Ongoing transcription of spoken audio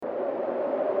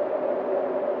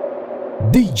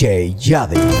DJ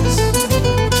Jadix.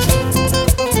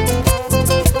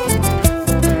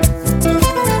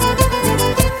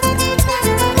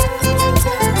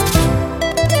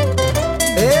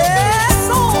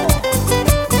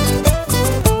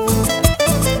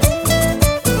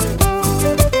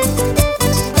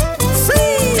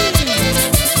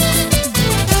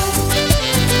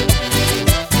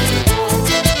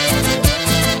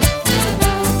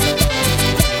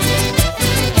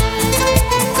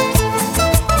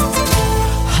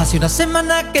 Hace una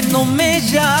semana que no me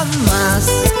llamas,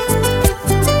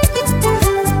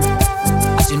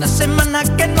 hace una semana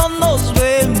que no nos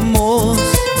vemos.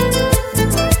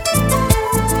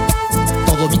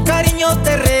 Todo mi cariño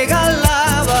te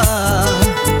regalaba,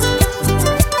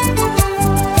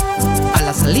 a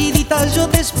la salidita yo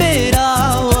te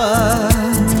esperaba.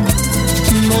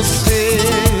 No sé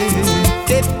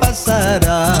qué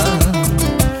pasará,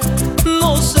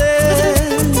 no sé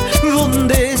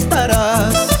dónde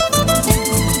estarás.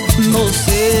 No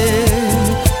sé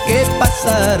qué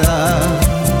pasará,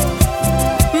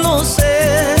 no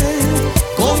sé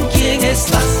con quién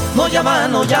estás. No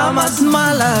llamas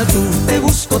mala tú, te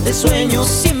busco, te sueño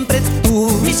siempre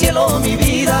tú. Mi cielo, mi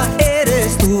vida,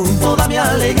 eres tú, toda mi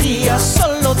alegría,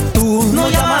 solo tú. No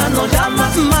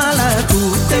llamas mala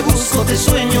tú, te busco, te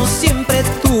sueño siempre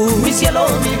tú. Mi cielo,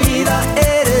 mi vida,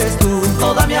 eres tú,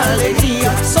 toda mi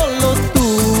alegría, solo tú.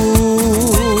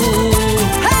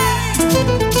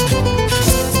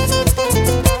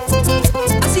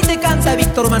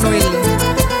 Víctor Manuel,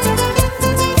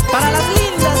 para las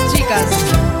lindas chicas.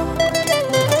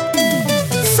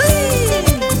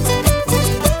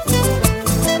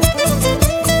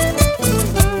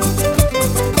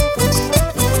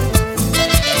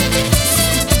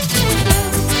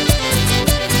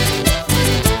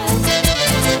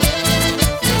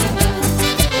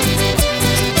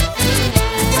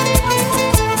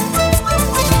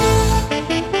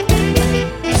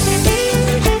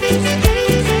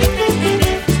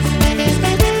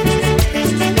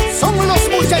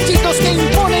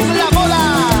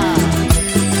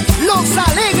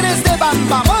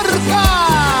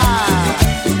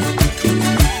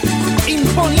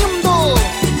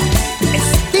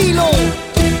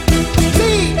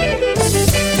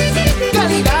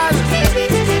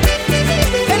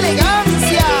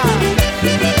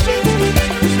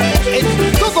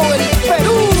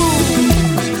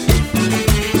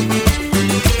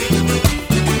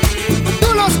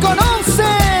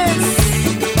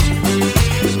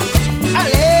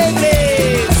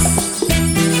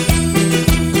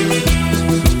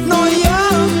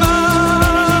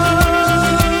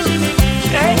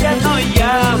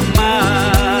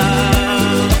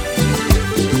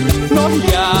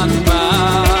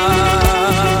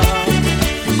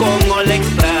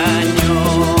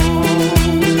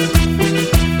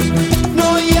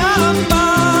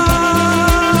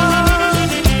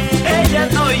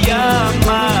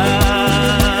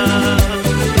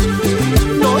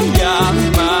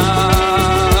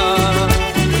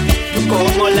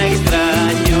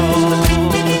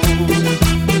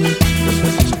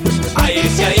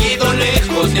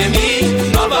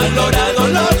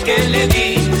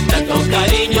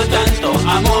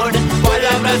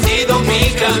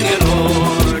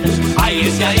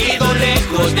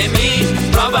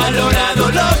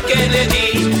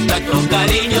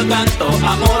 Tanto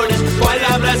amor, ¿cuál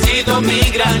habrá sido mi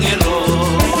gran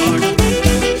error?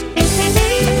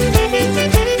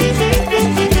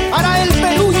 Para el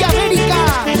Perú y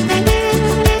América,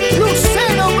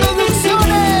 Lucero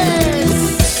Producciones,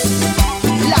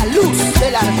 la luz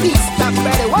del artista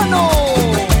peruano,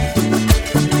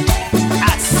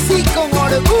 así con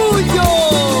orgullo.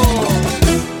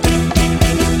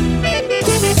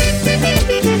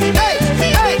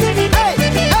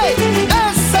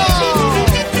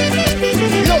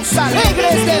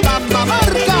 Alegres de Bamba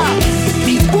Marca,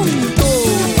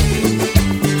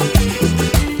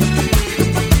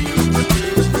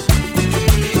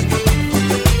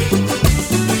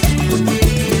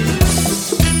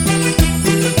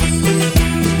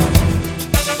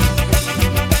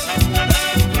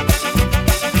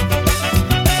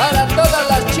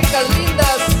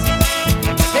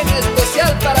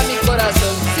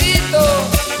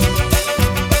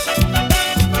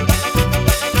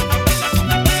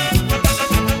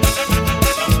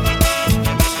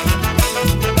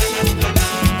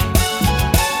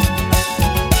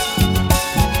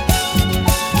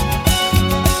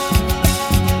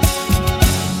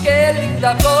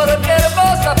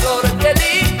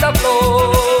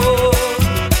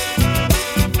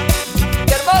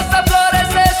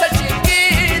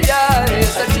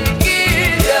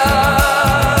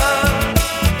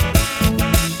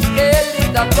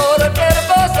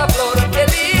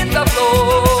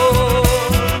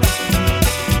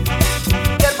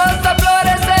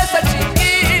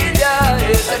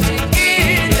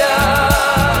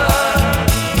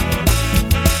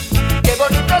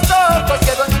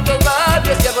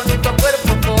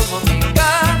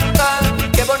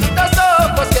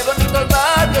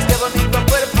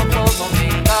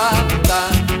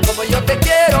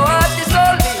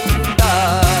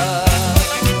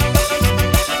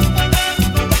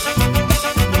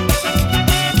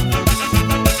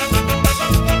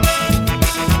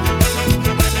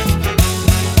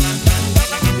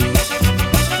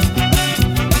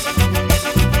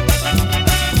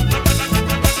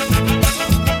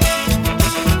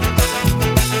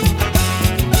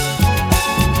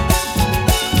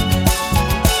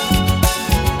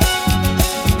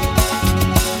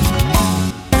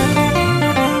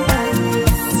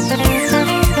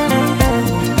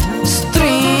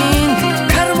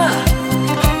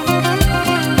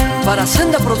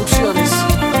 Senda Producciones.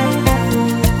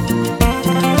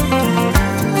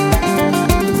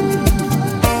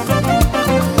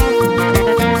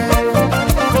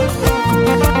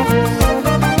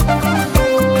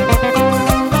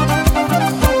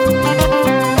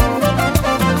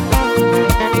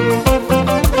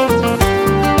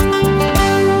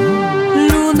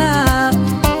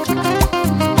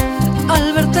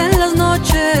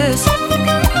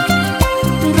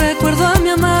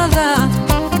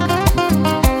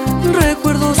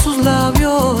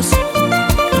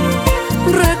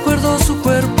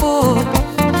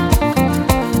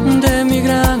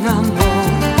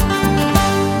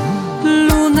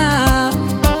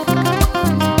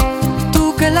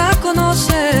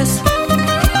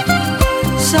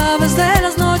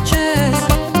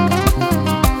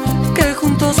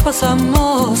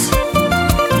 Pasamos,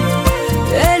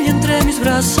 ella entre mis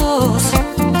brazos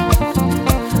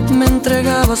me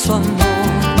entregaba su amor.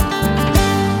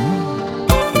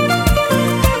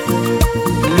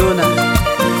 Luna,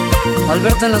 al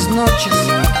verte en las noches,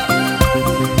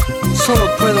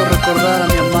 solo puedo recordar a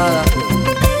mi amada.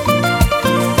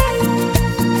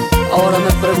 Ahora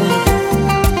me pregunto,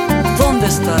 ¿dónde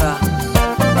estará?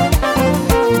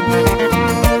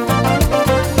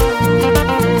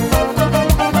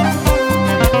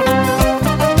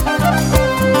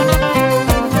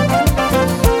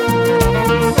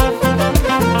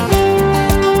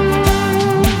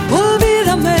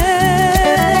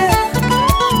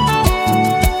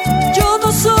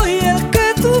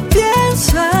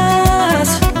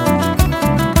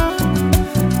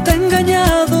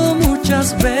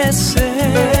 Veces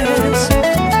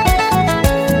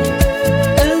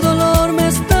el dolor me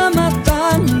está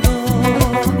matando,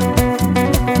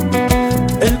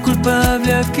 el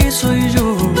culpable aquí soy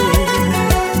yo.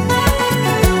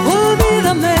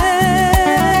 Olvídame,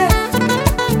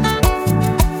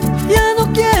 ya no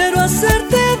quiero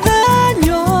hacerte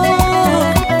daño,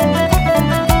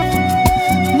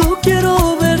 no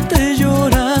quiero verte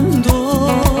llorando.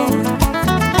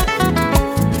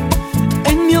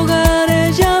 En mi hogar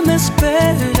ella me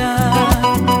espera,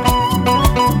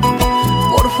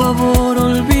 por favor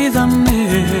olvídame.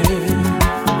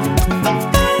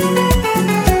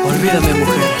 Olvídame,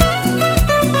 mujer,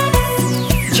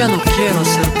 ya no quiero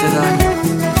hacerte daño.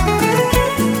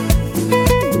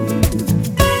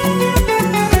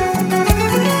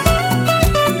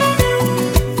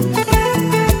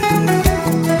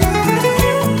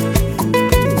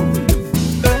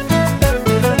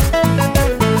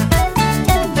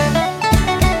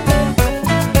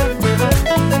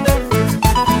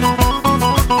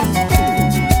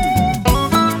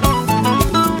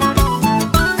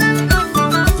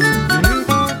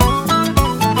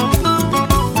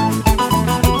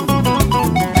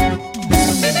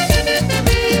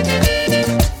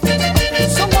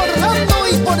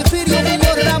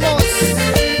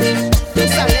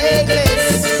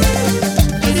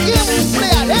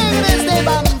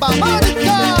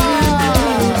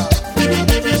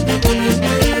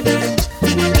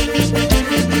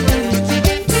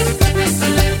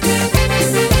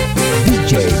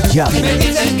 Me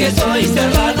dicen que soy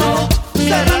serrano,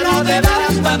 serrano de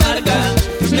Bamba Marca.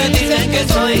 Me dicen que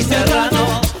soy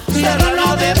serrano,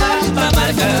 serrano de Bamba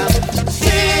Marca.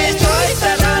 Sí, soy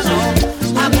serrano,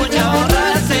 a mucha honra,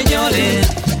 señores.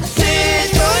 Sí,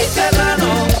 soy serrano,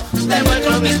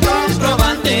 demuestro mis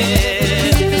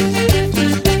comprobantes.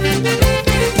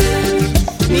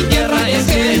 Mi tierra es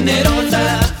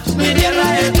generosa, mi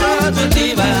tierra es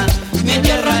productiva, mi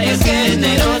tierra es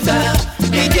generosa,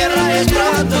 mi tierra es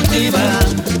productiva.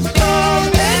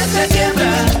 Donde se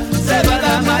siembra, se va a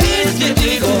dar maíz y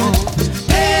trigo.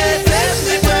 Ese es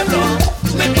mi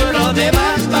pueblo de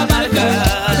Bamba Marca.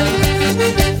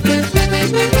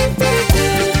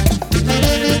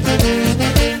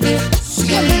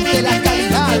 Siente la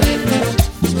calidad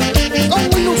con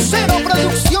Lucero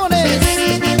Producciones,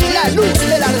 la luz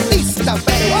del artista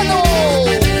peruano.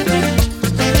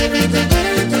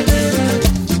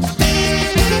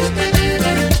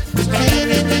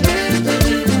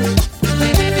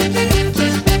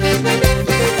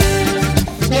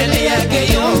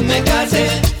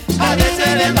 Ha de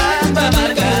ser en Bamba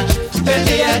Marca. El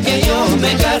día que yo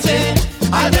me case,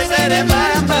 ha de ser en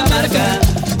Bamba Marca.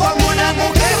 Con una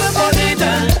mujer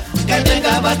bonita, que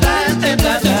tenga bastante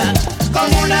plata.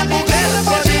 Con una mujer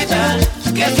bonita,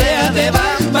 que sea de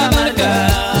Bamba Marca.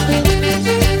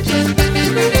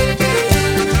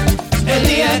 El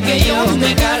día que yo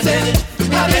me case,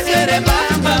 ha de ser en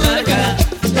Bamba Marca.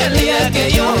 El día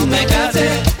que yo me case,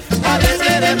 ha de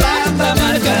ser en Bamba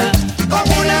Marca. Con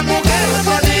una mujer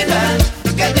bonita,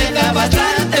 que tenga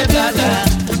bastante plata.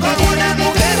 Con una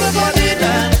mujer bonita.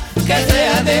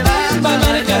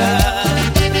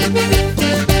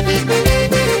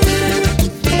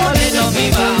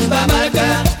 bamba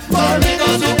marca, bonito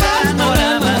su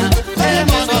panorama,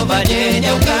 hermoso valle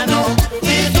yaucano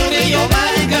y su río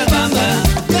marca bamba.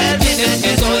 Me dicen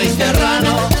que soy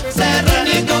serrano,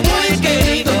 serranito muy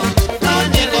querido, no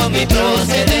niego mi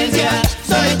procedencia,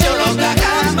 soy cholo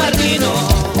cajamarquino.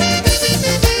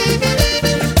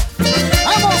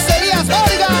 ¡Vamos, Elías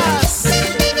Vargas!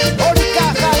 ¡Por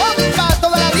Cajabamba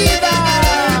toda la vida!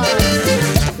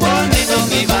 Bonito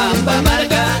mi bamba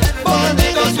marca,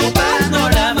 bonito su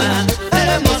panorama,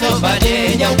 hermoso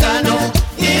valle yaucano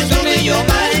y su río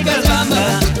marca bamba.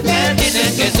 Me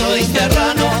dicen que soy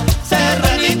serrano,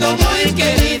 serranito muy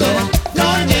querido,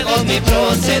 no niego mi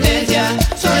procedencia,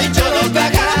 soy cholo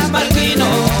cajamarquino.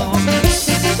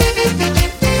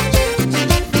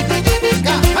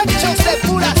 Cajanchos de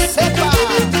pura cepa,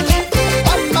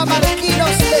 bamba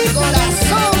marquinos de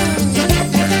corazón.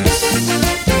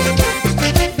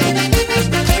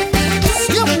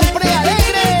 Siempre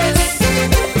alegres.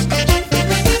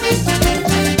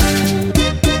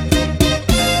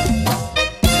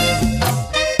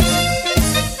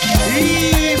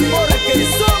 Y porque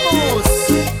somos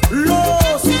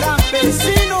los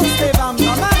campesinos de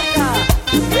Bamba Marca,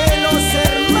 de los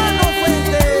hermanos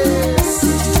Fuentes.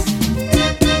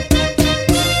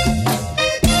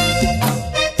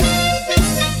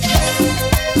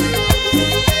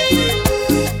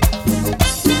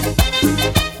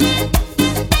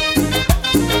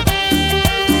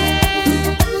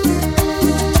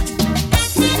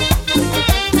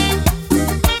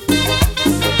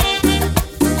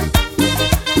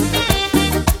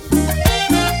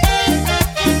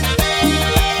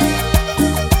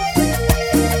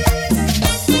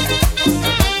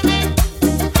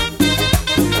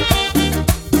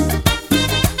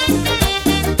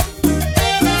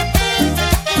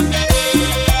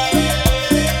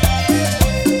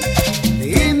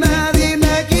 Dime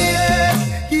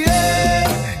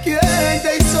quién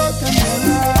te hizo cambiar.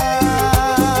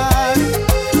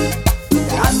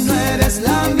 Ya no eres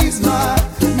la misma,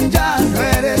 ya no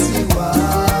eres igual.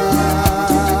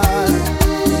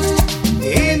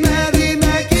 Dime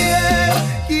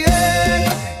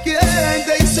quién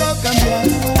te hizo cambiar.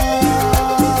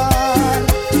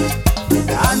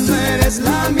 Ya no eres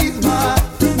la misma,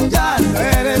 ya no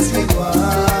eres igual.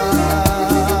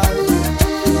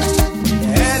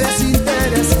 Eres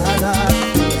interesada,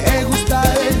 te gusta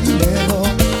el dinero,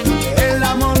 el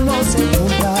amor no se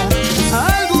compra,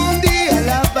 algún día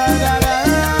la pagarás.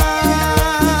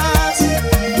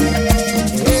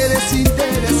 Eres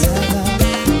interesada,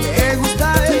 te gusta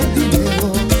el dinero,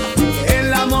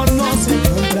 el amor no se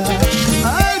compra,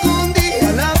 algún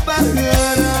día la pagarás.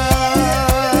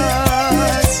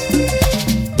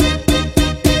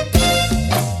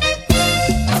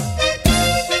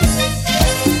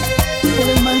 Por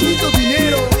el maldito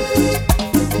dinero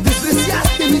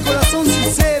despreciaste mi corazón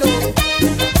sincero,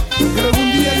 pero algún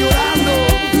día llorando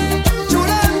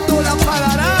la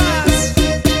pagarás.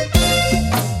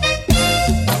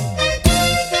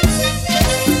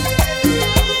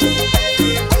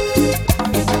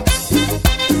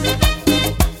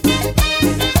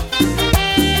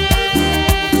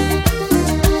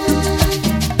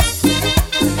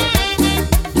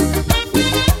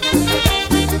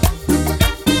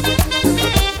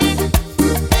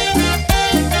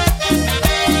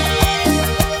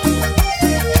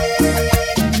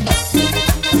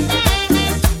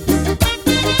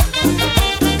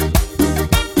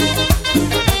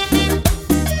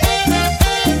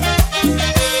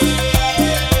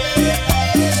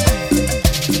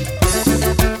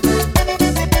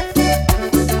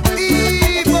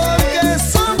 Y porque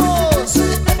somos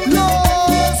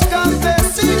los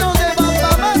campesinos de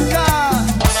Bamba Marca,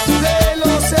 de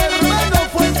los hermanos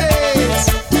Fuentes.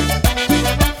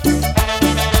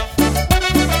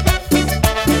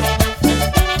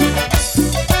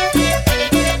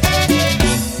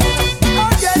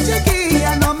 Oye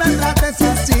chiquilla, no me trates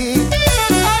así.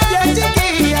 Oye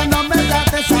chiquilla, no me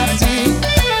trates así.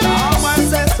 ¿Cómo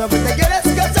es eso que te quieres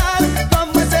casar?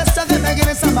 ¿Cómo es eso que me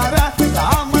quieres amarrar?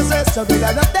 ¿Cómo es eso que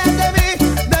olvídate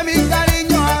de mi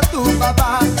cariño a tu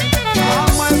papá?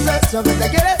 ¿Cómo es eso que te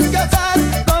quieres casar?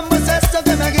 ¿Cómo es eso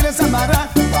que me quieres amarrar?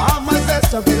 ¿Cómo es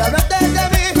eso que olvídate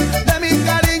de mi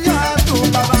cariño a tu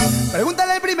papá?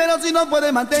 Pregúntale primero si no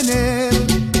puede mantener.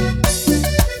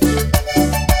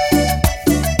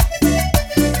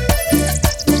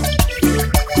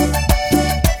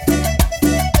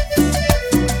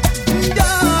 Yo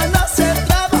no sé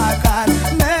trabajar,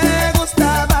 me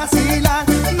gusta vacilar,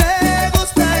 me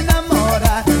gusta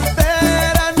enamorar,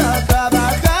 pero no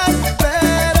trabajar,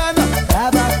 pero no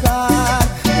trabajar.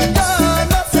 Yo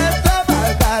no sé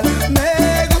trabajar, me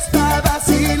gusta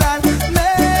vacilar,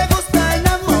 me gusta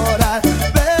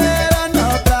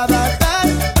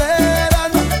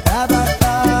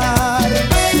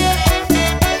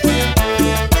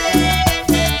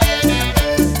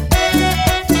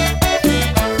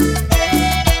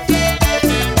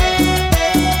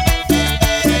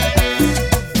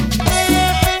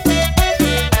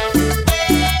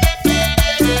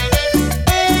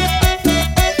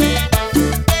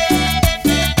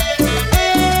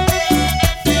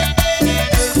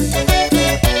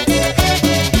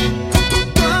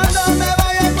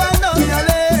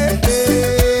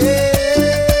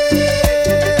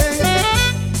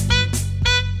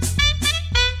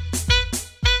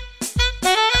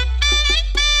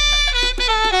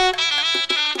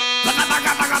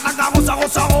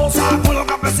goza, goza con los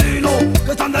campesinos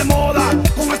que están de moda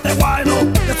con este guayno,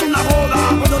 que es una joda.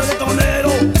 Bueno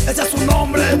reggaetonero, ese es su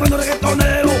nombre. Bueno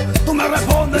reggaetonero, tú me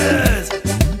respondes.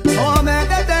 No me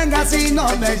detengas y no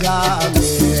me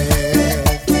llames.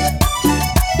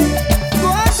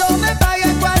 Cuando me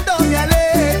pagues, cuando me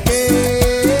aleje.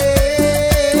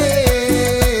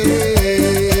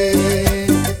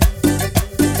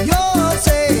 Yo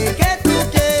sé que tú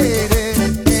quieres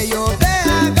que yo te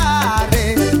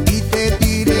agarre y te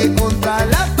tire contra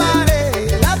la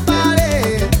pared, la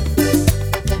pared.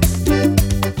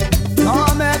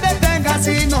 No me detengas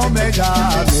y no me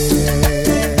llames.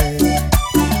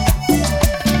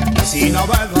 Si no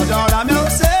vuelvo llora mi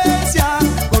ausencia,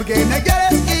 porque me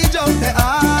quieres y yo te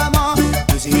amo.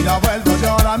 Y si no vuelvo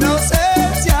llora mi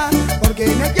ausencia, porque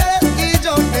me quieres y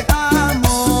yo te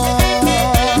amo.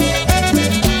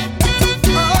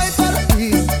 Hoy por ti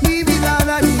mi vida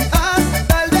daría,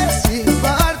 tal vez sí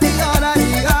por ti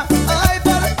lloraría. Hoy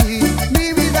por ti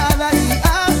mi vida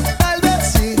daría, tal vez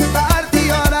sí por ti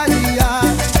lloraría.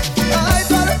 Hoy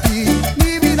por ti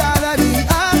mi vida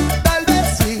daría, tal vez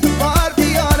sí por ti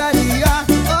lloraría.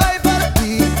 Hoy por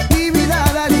ti mi vida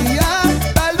daría,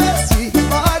 tal vez sí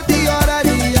por ti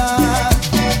lloraría.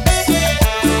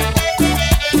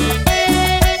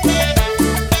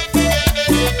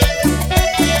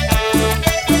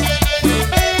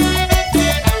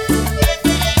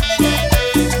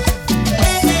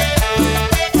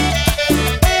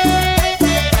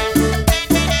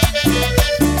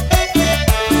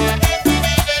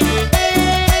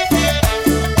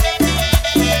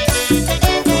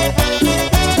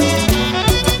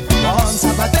 Con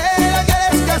zapatero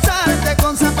quieres casarte,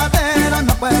 con zapatero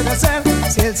no puede ser.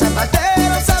 Si el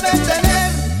zapatero sabe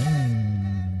tener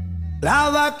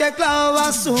clava que clava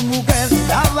a su mujer,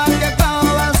 clava que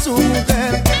clava a su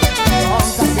mujer.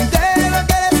 Con carpintero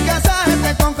quieres casarte,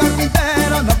 con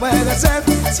carpintero no puede ser.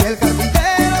 Si el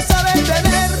carpintero sabe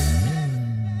tener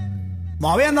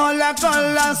moviendo la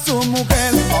cola a su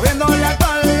mujer, moviendo la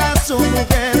cola a su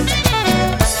mujer.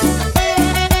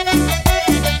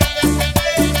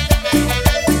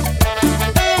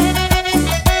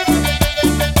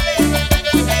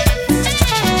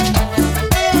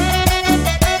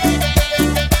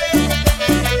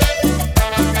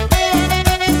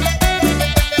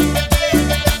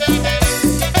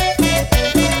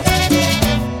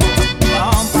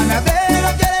 Con panadero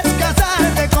quieres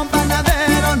casarte, con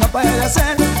panadero no puede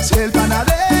ser. Si el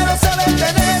panadero sabe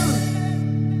tener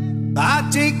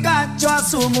cachicacho a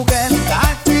su mujer,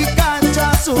 cachicacho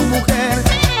a su mujer.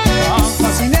 Con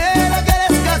cocinero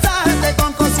quieres casarte,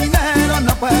 con cocinero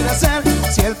no puede ser.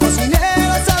 Si el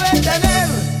cocinero sabe tener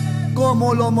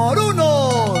como los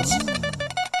morunos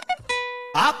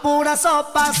a pura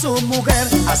sopa a su mujer,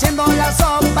 haciendo la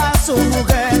sopa a su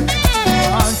mujer.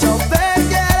 Con chofer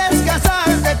quieres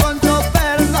casarte, con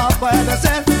chofer no puede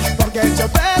ser, porque el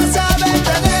chofer sabe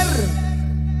tener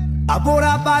a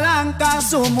pura palanca a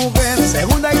su mujer,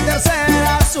 segunda y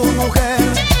tercera a su mujer.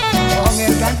 Con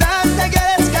el cantante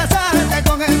quieres casarte,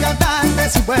 con el cantante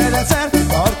sí puede ser,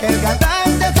 porque el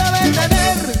cantante sabe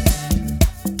tener.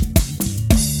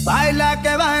 Baila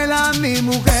que baila mi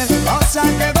mujer, goza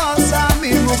que goza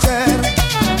mi mujer.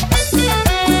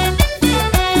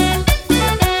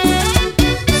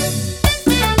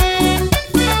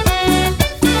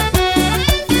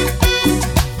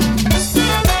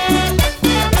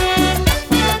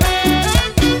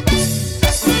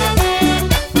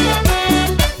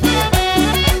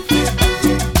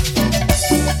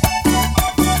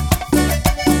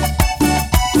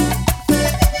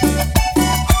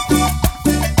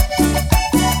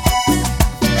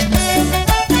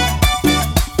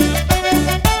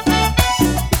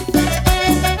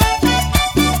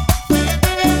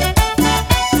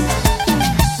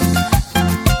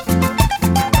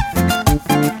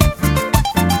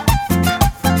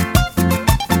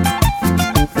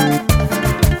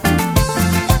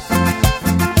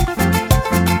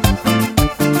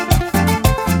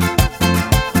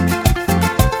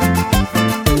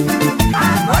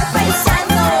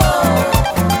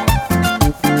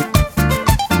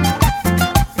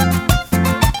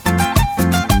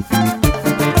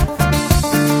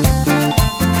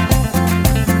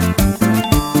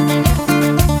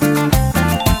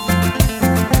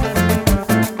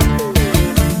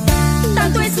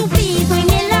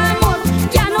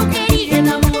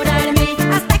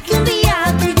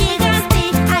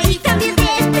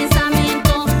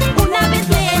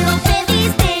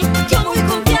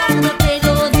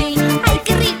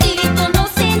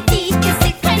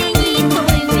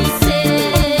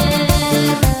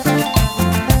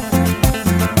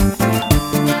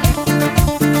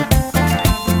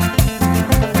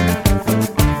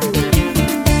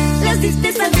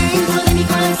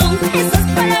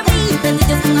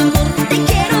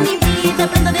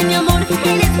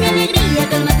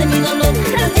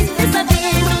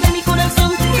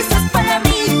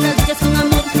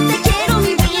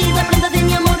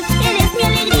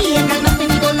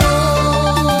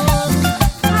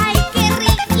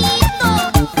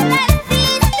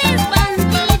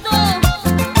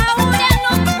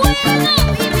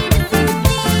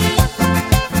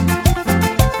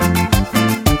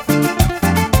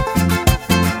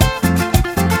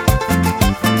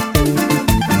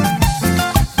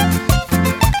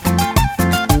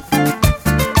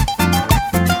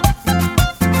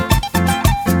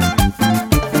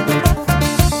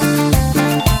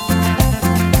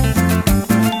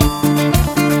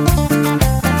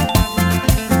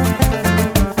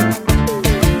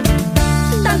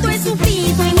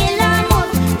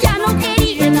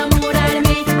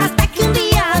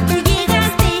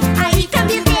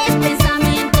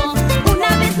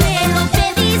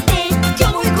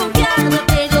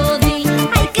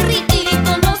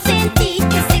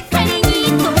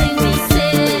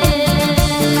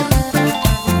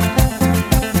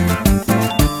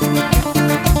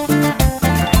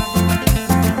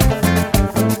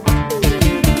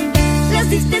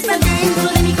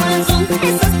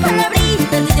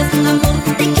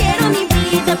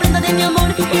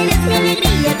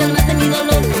 alegría, calmaste mi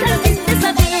dolor. Lo que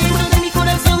expresa dentro de mi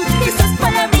corazón, esas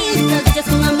palabritas dichas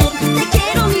con amor. Te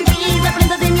quiero mi vida,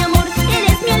 prenda de mi amor.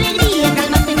 Eres mi alegría,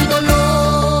 calmaste mi dolor.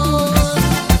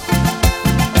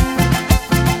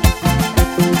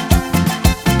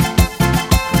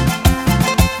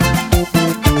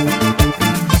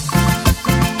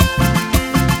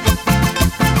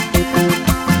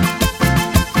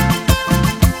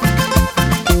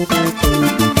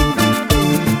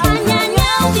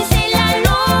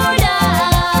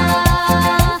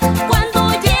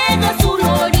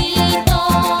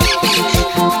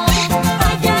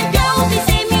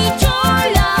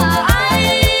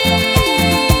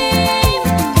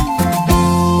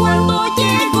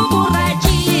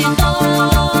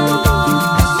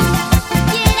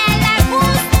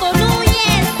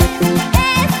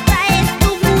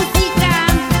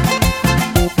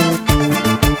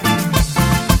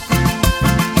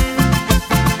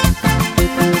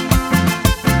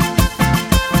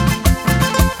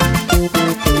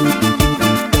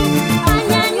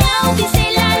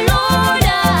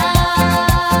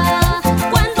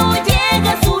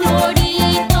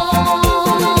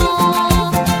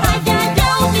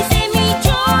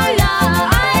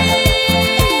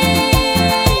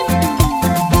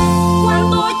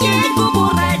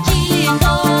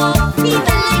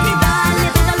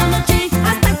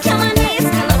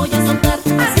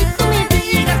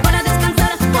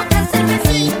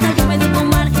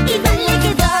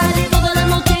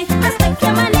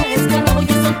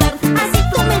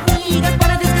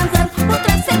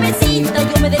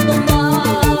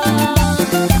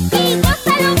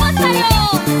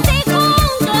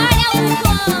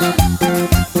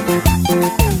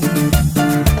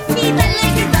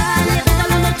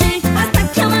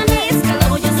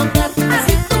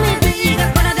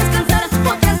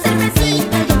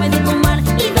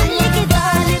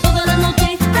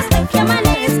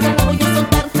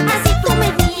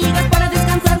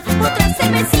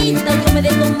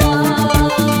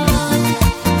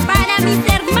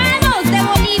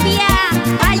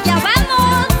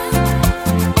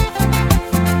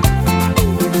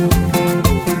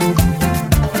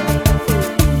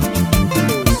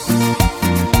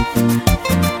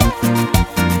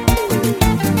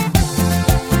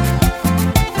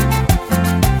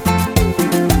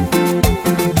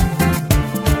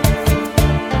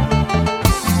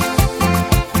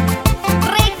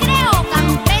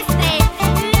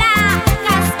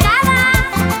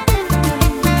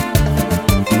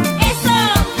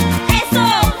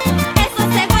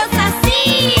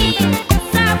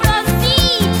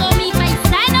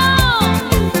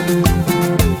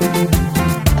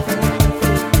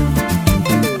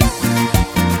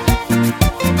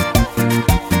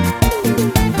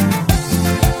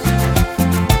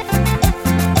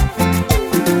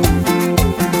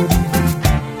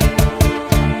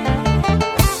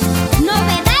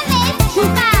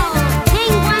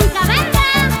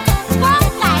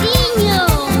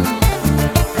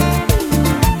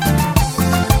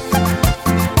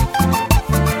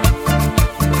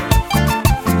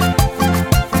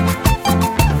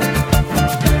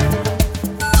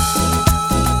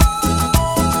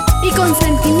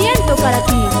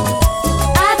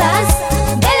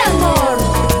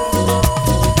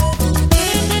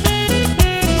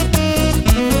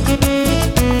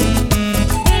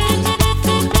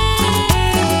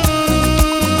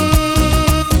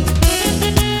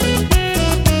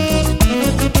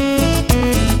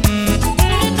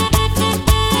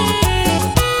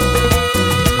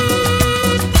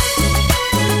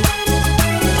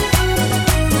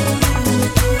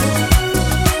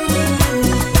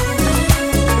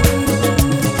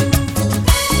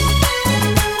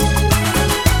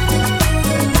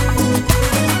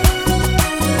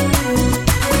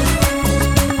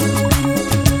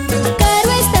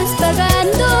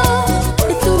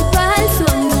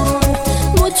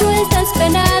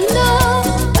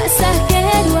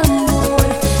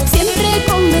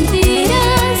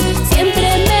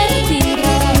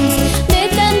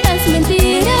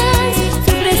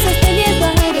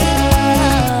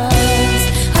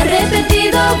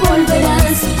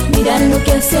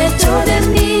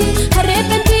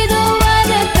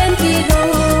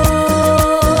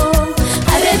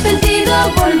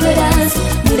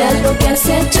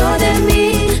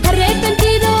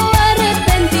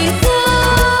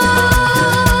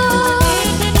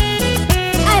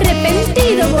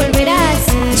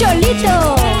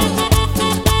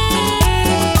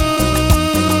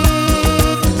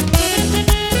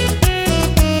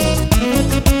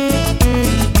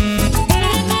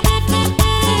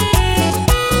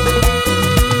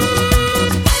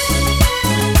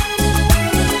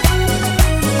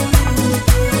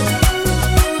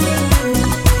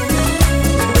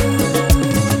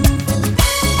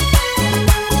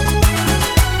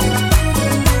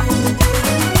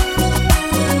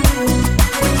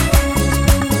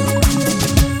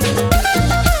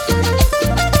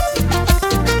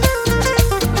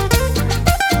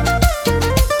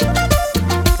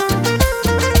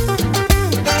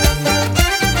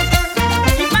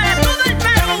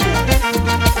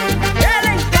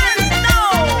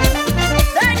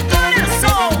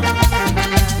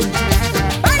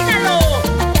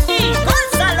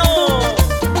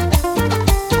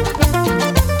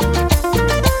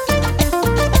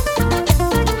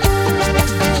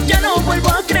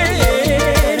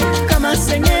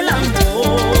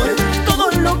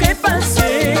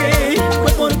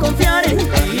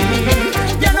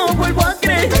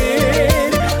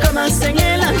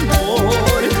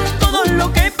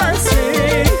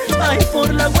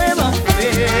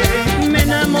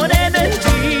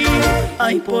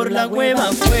 ay por la hueva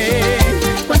fue.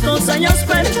 Cuántos años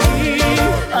perdí,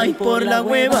 ay por la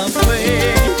hueva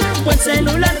fue. Buen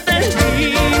celular te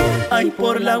di, ay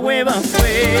por la hueva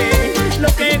fue. Lo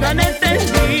que gané te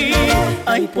di,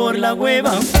 ay por la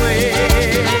hueva fue.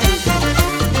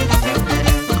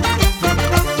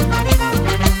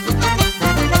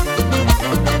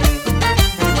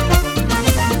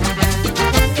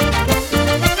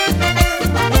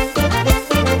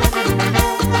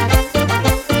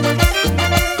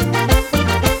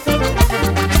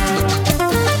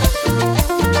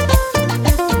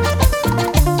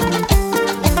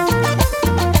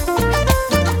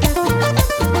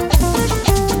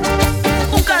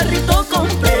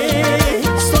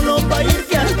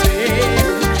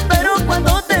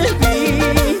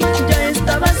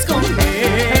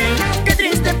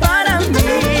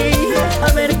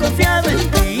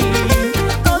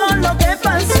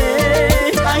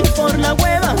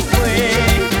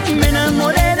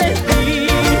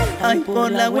 Ay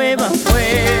por la hueva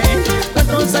fue.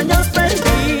 Cuántos años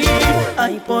perdí,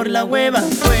 ay por la hueva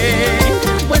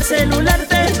fue. Buen celular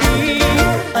te di,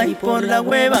 ay por la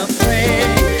hueva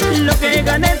fue. Lo que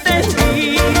gané te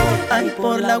di, ay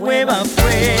por la hueva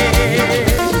fue.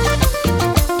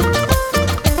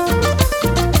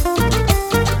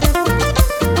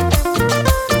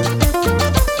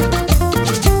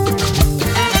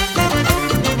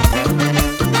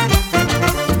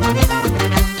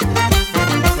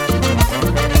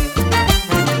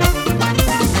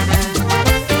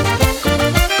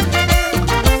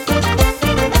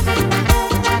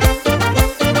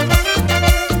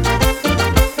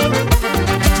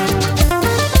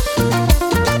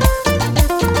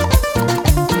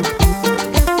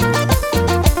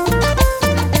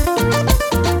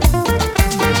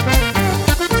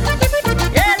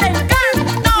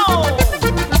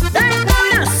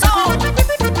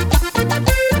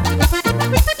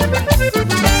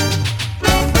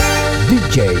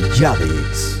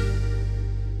 Jadix.